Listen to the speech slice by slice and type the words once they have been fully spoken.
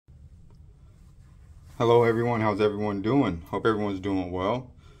Hello everyone, how's everyone doing? Hope everyone's doing well.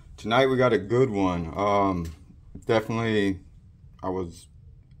 Tonight we got a good one. Definitely I was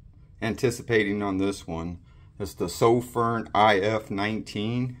anticipating on this one. It's the Sofirn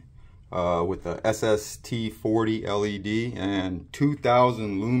If19 with the SST40 LED and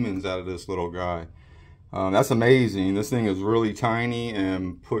 2,000 lumens out of this little guy. That's amazing. This thing is really tiny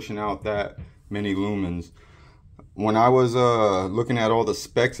and pushing out that many lumens. When I was looking at all the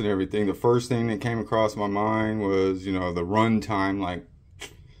specs and everything, the first thing that came across my mind was, the runtime. Like,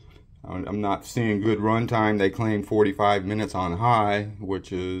 I'm not seeing good runtime. They claim 45 minutes on high,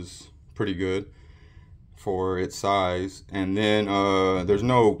 which is pretty good for its size. And then there's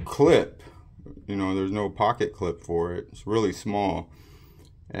no clip. There's no pocket clip for it. It's really small.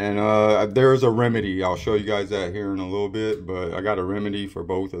 And there's a remedy. I'll show you guys that here in a little bit. But I got a remedy for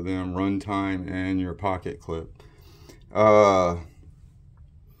both of them, runtime and your pocket clip. Yeah,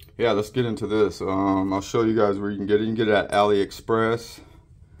 let's get into this. I'll show you guys where you can get it. You can get it at AliExpress,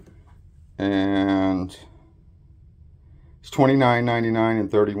 and it's $29.99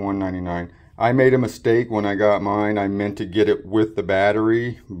 and $31.99. I made a mistake when I got mine. I meant to get it with the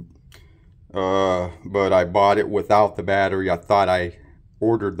battery, but I bought it without the battery. I thought I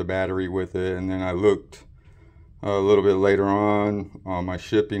ordered the battery with it, and then I looked a little bit later on my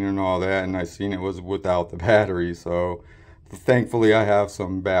shipping and all that, and I seen it was without the battery. So thankfully I have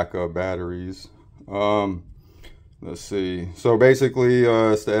some backup batteries. Let's see. So basically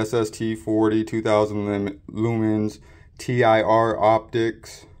it's the SST40 2000 lumens TIR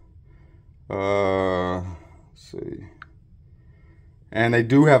optics. Let's see. And they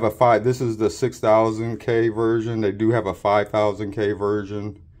do have a this is the 6000K version. They do have a 5000K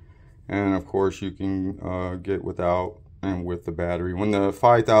version. And of course you can get without and with the battery. When the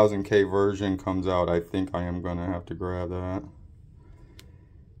 5000K version comes out, I think I am gonna have to grab that.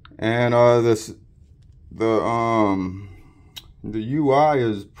 And the UI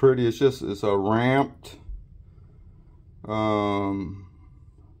is pretty. It's a ramped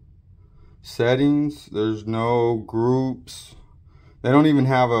settings. There's no groups. They don't even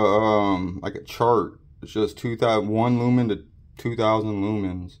have a like a chart. It's just 1 lumen to 2000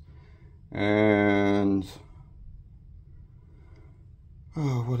 lumens. And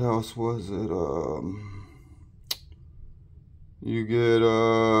what else was it? You get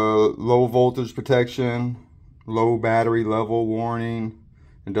low voltage protection, low battery level warning.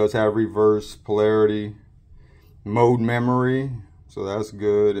 It does have reverse polarity, mode memory, so that's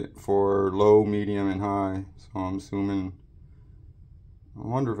good for low, medium, and high. So I'm assuming, I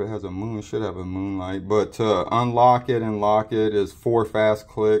wonder if it has a moon. It should have a moonlight. But to unlock it and lock it is 4 fast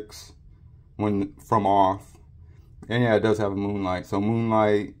clicks from off. And yeah, it does have a moonlight. So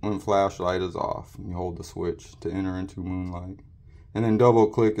moonlight when flashlight is off. You hold the switch to enter into moonlight. And then double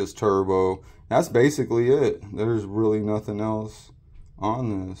click is turbo. That's basically it. There's really nothing else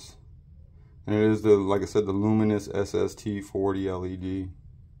on this. And it is like I said, the luminous SST40 LED.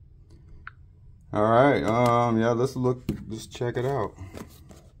 Alright, yeah, let's check it out.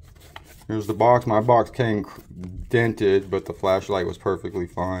 Here's the box. My box came dented, but the flashlight was perfectly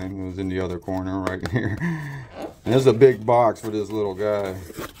fine. It was in the other corner right here. And this is a big box for this little guy.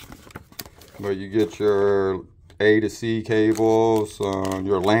 But you get your A to C cables,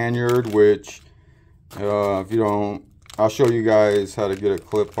 your lanyard, which if you don't, I'll show you guys how to get a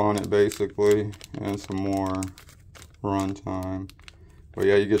clip on it basically, and some more runtime. But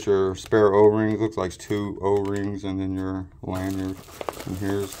yeah, you get your spare O-rings. Looks like 2 O-rings, and then your lanyard. And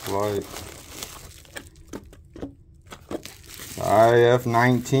here's the light. The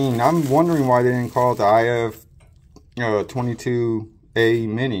If19. I'm wondering why they didn't call it the If22A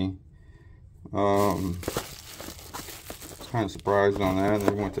Mini. Kind of surprised on that.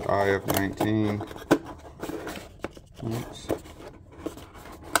 They went to If19. Oops.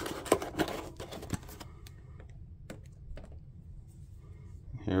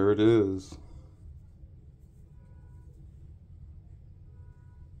 Here it is.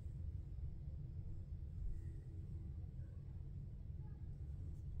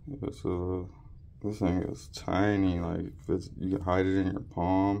 This thing is tiny. Like, you can hide it in your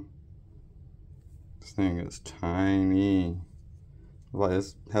palm. This thing is tiny. Like,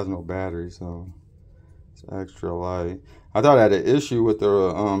 it has no battery, so it's extra light. I thought I had an issue with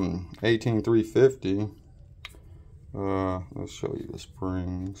the 18350. Let's show you the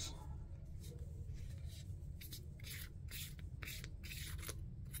springs.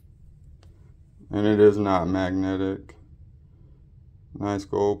 And it is not magnetic. Nice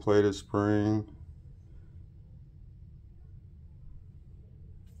gold plated spring.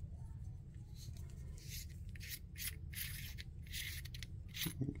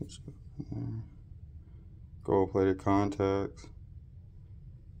 Gold plated contacts.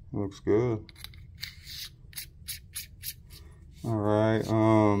 Looks good. Alright,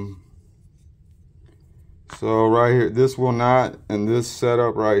 so right here, this will not, in this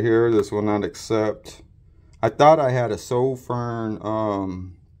setup right here, this will not accept. I thought I had a Sofirn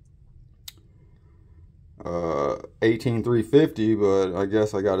 18350, but I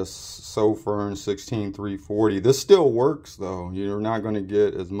guess I got a Sofirn 16340. This still works though. You're not going to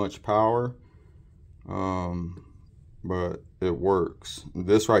get as much power, but it works.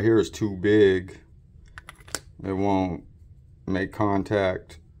 This right here is too big. It won't make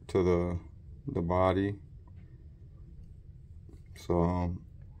contact to the body. So,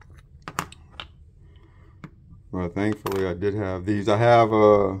 but thankfully I did have these. I have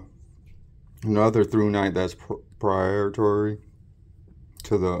another through night that's proprietary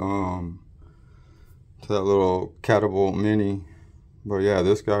to the to that little Catapult Mini. But yeah,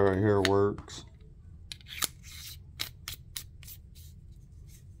 this guy right here works.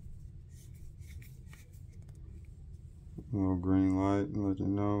 Little green light, let you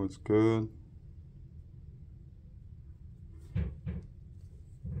know it's good.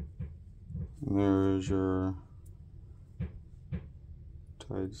 And there is your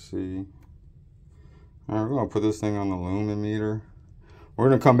Type C. Alright, we're going to put this thing on the lumen meter. We're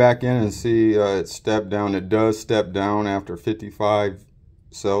going to come back in and see it step down. It does step down after 55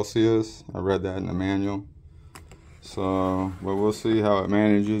 Celsius. I read that in the manual. So, but we'll see how it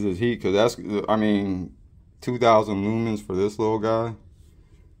manages its heat, because that's, I mean, 2,000 lumens for this little guy.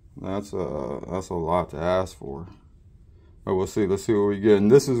 That's a lot to ask for. But we'll see. Let's see what we get.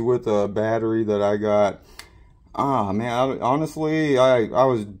 And this is with a battery that I got. Man, honestly, I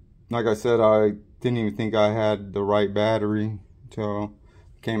was, like I said, I didn't even think I had the right battery until I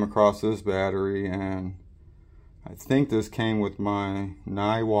came across this battery, and I think this came with my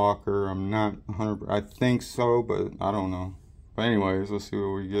Night Walker. I'm not 100%, I think so, but I don't know. But anyways, let's see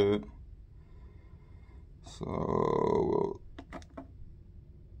what we get. So,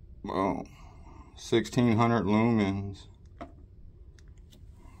 well, 1600 lumens.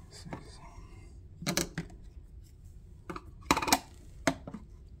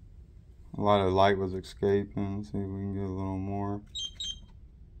 A lot of light was escaping. See if we can get a little more.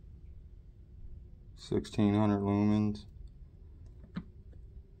 1600 lumens.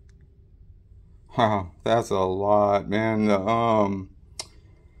 Wow, that's a lot, man.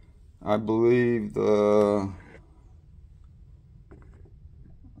 I believe the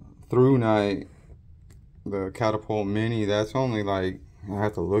through night, the Catapult Mini, that's only like, I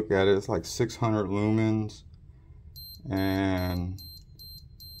have to look at it, it's like 600 lumens, and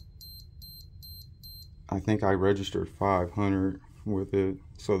I think I registered 500 with it.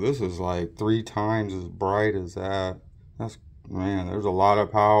 So this is like 3 times as bright as that. That's, man, there's a lot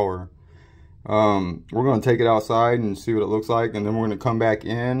of power. We're going to take it outside and see what it looks like, and then we're going to come back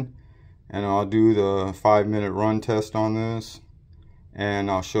in and I'll do the 5-minute run test on this,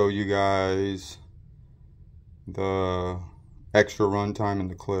 and I'll show you guys the extra run time in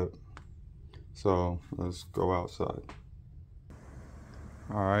the clip. So let's go outside.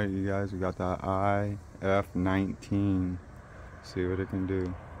 Alright, you guys, we got the SST40. See what it can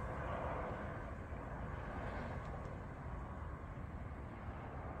do.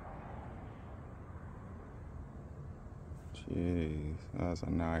 Jeez, that's a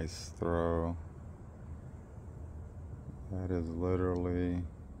nice throw. That is literally,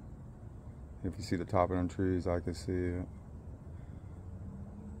 if you see the top of them trees, I can see it.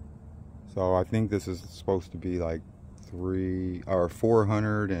 So I think this is supposed to be like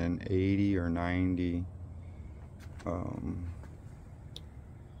 480 or 90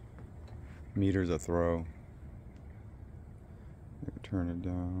 meters a throw. Turn it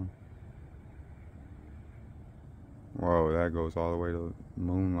down. Whoa, that goes all the way to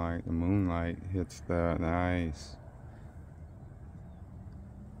moonlight. The moonlight hits that. Nice.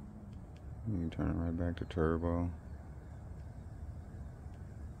 You can turn it right back to turbo.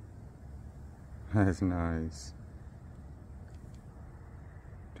 That's nice.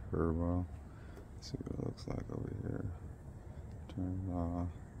 Turbo. Let's see what it looks like over here. Turn it off.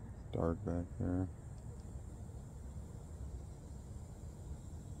 Dark back there.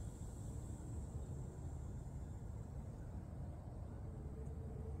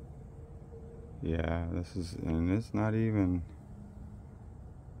 Yeah, this is, and it's not even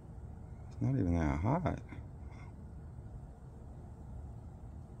that hot.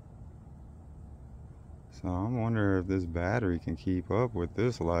 So I'm wondering if this battery can keep up with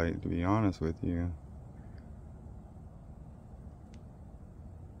this light, to be honest with you.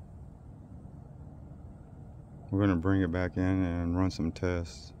 We're gonna bring it back in and run some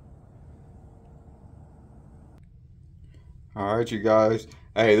tests. All right, you guys.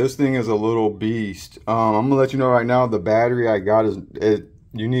 Hey, this thing is a little beast. I'm gonna let you know right now. The battery I got is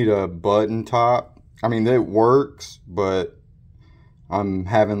you need a button top. I mean, it works, but I'm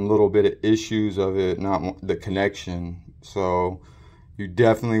having a little bit of issues of it, not the connection. So you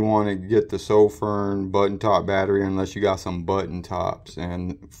definitely want to get the Sofirn button top battery unless you got some button tops.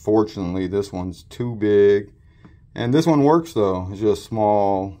 And fortunately, this one's too big. And this one works though. It's just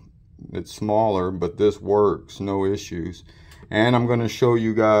small. It's smaller, but this works, no issues. And I'm going to show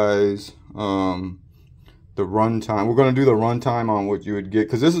you guys the runtime. We're going to do the runtime on what you would get,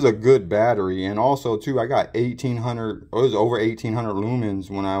 because this is a good battery. And also too, I got 1800, it was over 1800 lumens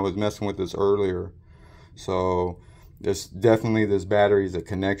when I was messing with this earlier. So this battery is a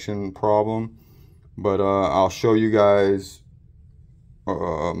connection problem. But I'll show you guys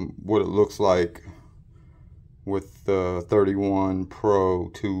what it looks like with the 31 Pro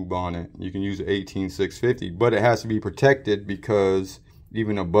tube on it. You can use an 18650, but it has to be protected because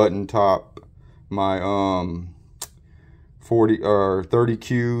even a button top, my 40 or 30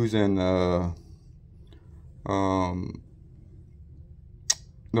 Qs and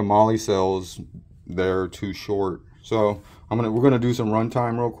the Molly cells, they're too short. So we're gonna do some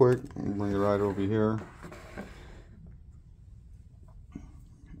runtime real quick. Bring it right over here.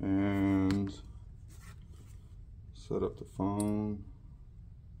 And set up the phone.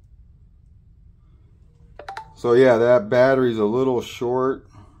 So yeah, that battery's a little short,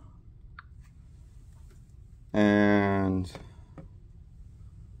 and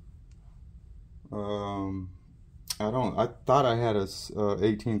I thought I had a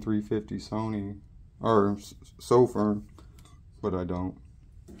 18350 Sony or Sofirn, but I don't.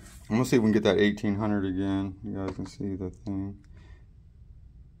 I'm gonna see if we can get that 1800 again. You guys can see the thing.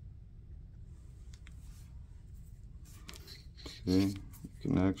 See,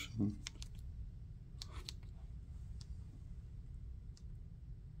 connection.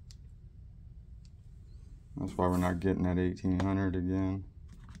 That's why we're not getting that 1800 again.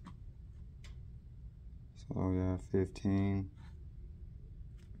 So yeah, 15.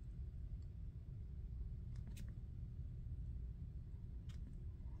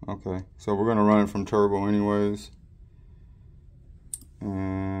 Okay, so we're gonna run it from turbo anyways.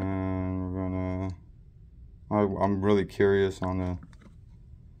 And we're gonna, I'm really curious on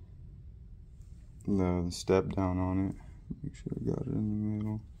the step down on it. Make sure I got it in the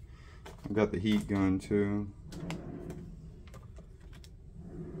middle. I got the heat gun too.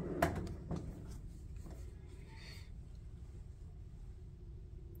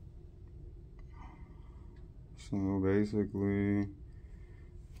 So basically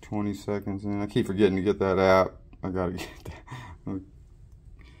 20 seconds in. I keep forgetting to get that app. I gotta get that.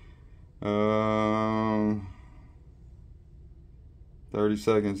 30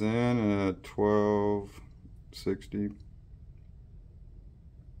 seconds in at 1260.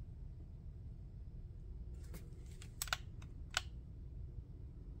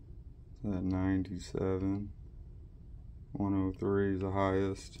 At 97. 103 is the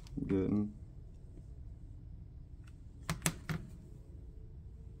highest I'm getting.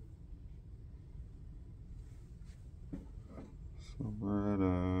 So we're at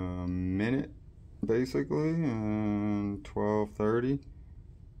a minute basically, and 12:30.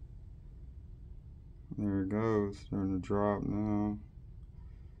 There it goes, starting to drop now.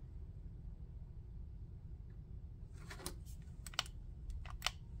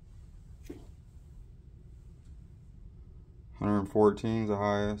 $114 is the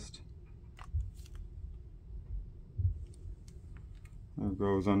highest. It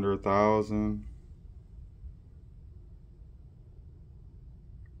goes under 1,000.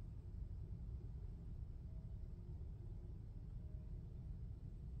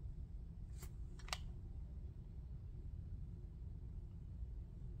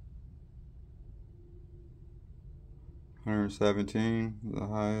 $117 is the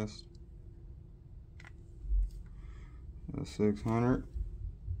highest. 600.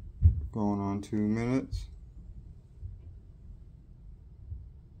 Going on 2 minutes.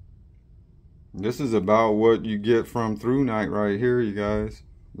 This is about what you get from through night right here, you guys.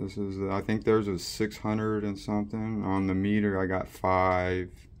 This is, I think there's a 600 and something. On the meter I got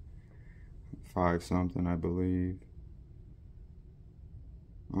 5 something, I believe,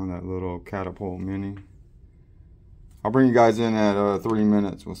 on that little Catapult Mini. I'll bring you guys in at 3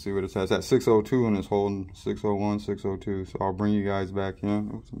 minutes. We'll see what it says. At 6:02 and it's holding 6:01, 6:02. So I'll bring you guys back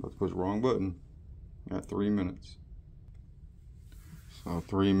in. Oops, I'm about to push the wrong button. At 3 minutes. So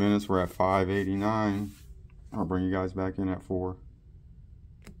 3 minutes, we're at 589. I'll bring you guys back in at 4.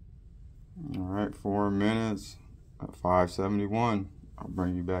 All right, 4 minutes at 571. I'll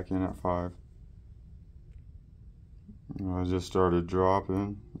bring you back in at 5. I just started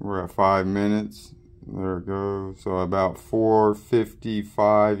dropping. We're at 5 minutes. There it goes. So about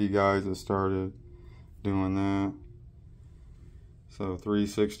 4:55 you guys have started doing that. So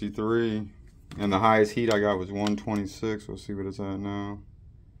 363. And the highest heat I got was 126. We'll see what it's at now.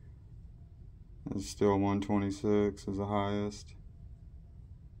 It's still 126 is the highest.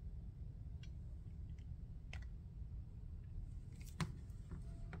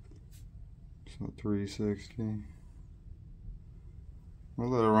 So 360. We'll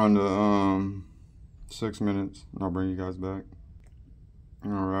let it run to 6 minutes and I'll bring you guys back.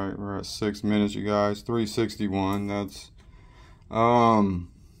 Alright, we're at 6 minutes, you guys. 361. That's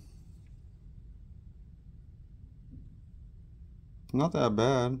not that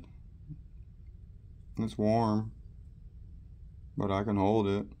bad. It's warm, but I can hold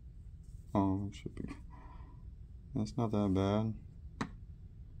it. Oh, it should be. That's not that bad.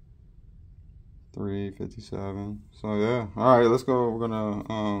 357. So yeah. All right, let's go. We're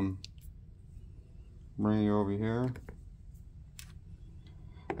gonna bring you over here.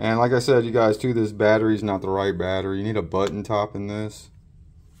 And like I said, you guys, too, this battery's not the right battery. You need a button top in this.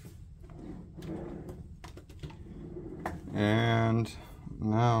 And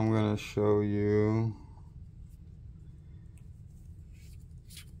now I'm gonna show you.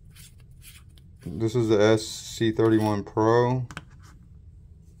 This is the SST40 Pro.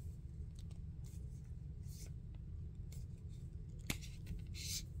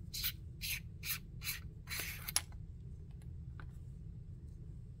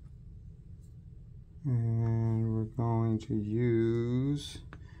 And we're going to use,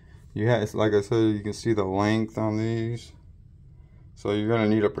 it's like I said, you can see the length on these. So you're going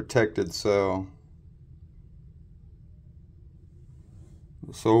to need a protected cell.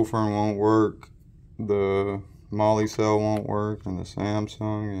 The Sofirn won't work, the Moly cell won't work, and the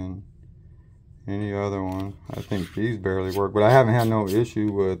Samsung and any other one. I think these barely work, but I haven't had no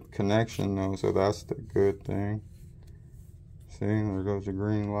issue with connection though, so that's the good thing. See, there goes the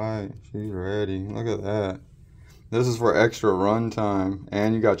green light. She's ready. Look at that. This is for extra run time,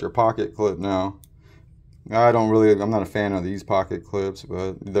 and you got your pocket clip now. I'm not a fan of these pocket clips,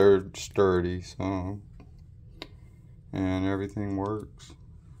 but they're sturdy, so. And everything works.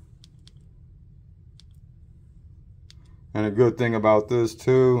 And a good thing about this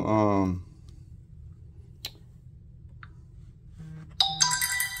too,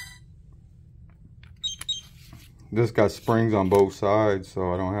 this got springs on both sides,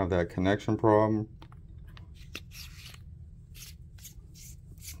 so I don't have that connection problem.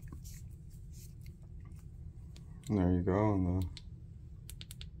 There you go. And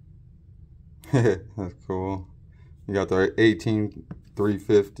that's cool. You got the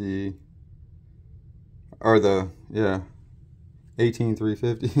 18350, or the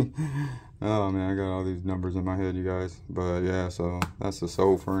 18350. Oh man, I got all these numbers in my head, you guys. But yeah, so that's the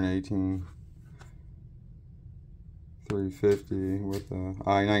Sofirn 18350 with the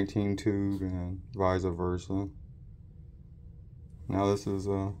I-19 tube and vice versa. Now this is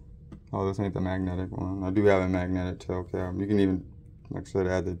oh, this ain't the magnetic one. I do have a magnetic tail cap. You can even, like I said,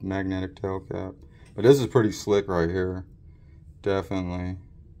 add the magnetic tail cap. But this is pretty slick right here. Definitely.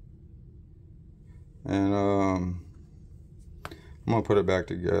 And I'm gonna put it back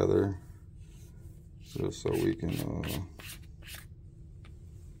together just so we can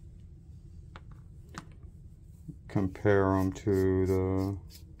compare them to the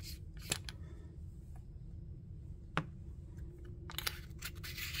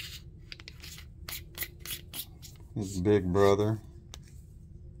his big brother.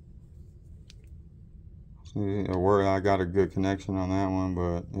 See, I got a good connection on that one,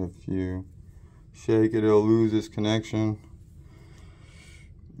 but if you shake it, it'll lose its connection.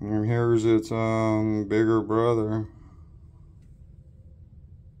 And here's its bigger brother.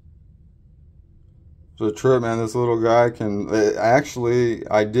 It's a trip, man. This little guy can actually.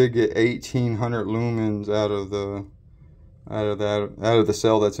 I did get 1800 lumens out of the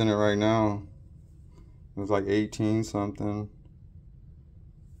cell that's in it right now. It was like 18 something.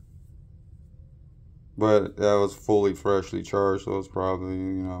 But that was fully freshly charged, so it's probably,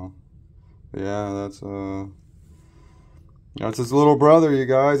 you know, yeah, that's his little brother, you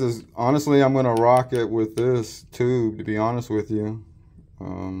guys. Honestly, I'm gonna rock it with this tube, to be honest with you.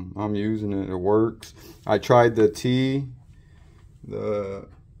 I'm using it. It works. I tried the T.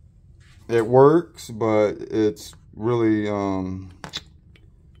 It works, but it's really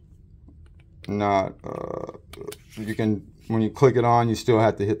not. You can, when you click it on, you still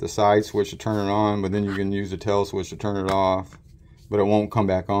have to hit the side switch to turn it on, but then you can use the tail switch to turn it off. But it won't come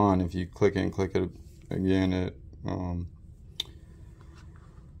back on if you click it and click it again.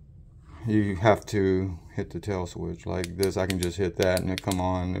 you have to hit the tail switch. Like this, I can just hit that and it come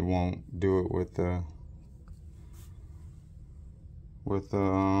on. It won't do it with the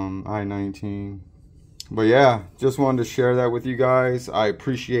i19. But yeah, just wanted to share that with you guys. I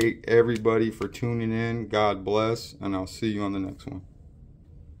appreciate everybody for tuning in. God bless, and I'll see you on the next one.